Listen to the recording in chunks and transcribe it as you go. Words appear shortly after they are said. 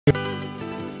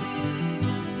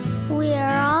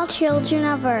children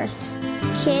of Earth.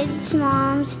 Kids,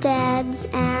 moms, dads,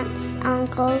 aunts,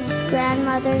 uncles,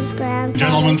 grandmothers, grandfathers.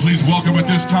 Gentlemen, please welcome at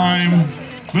this time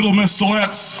Little Miss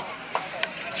Siletz,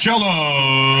 Chelo,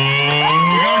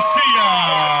 Garcia.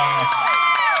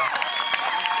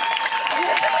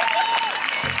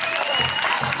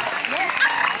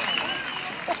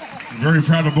 Very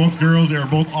proud of both girls. They are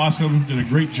both awesome. Did a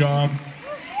great job.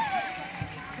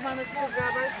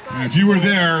 And if you were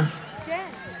there,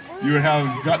 you would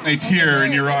have gotten a tear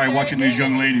in your eye watching these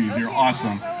young ladies. They're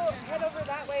awesome.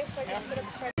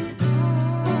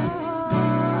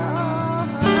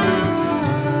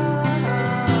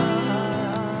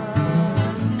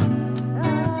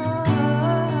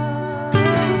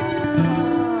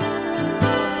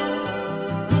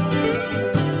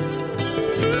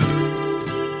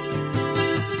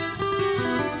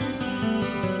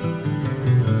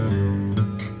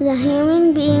 The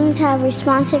human beings have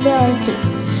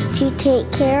responsibilities to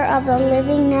take care of the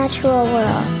living natural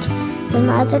world. The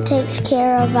mother takes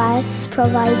care of us,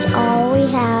 provides all we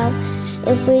have.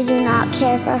 If we do not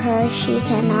care for her, she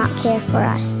cannot care for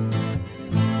us.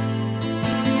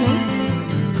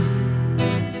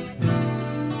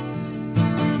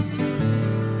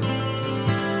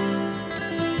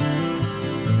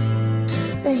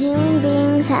 The human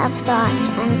beings have thoughts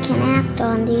and can act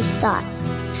on these thoughts.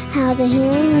 How the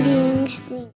human beings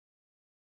think.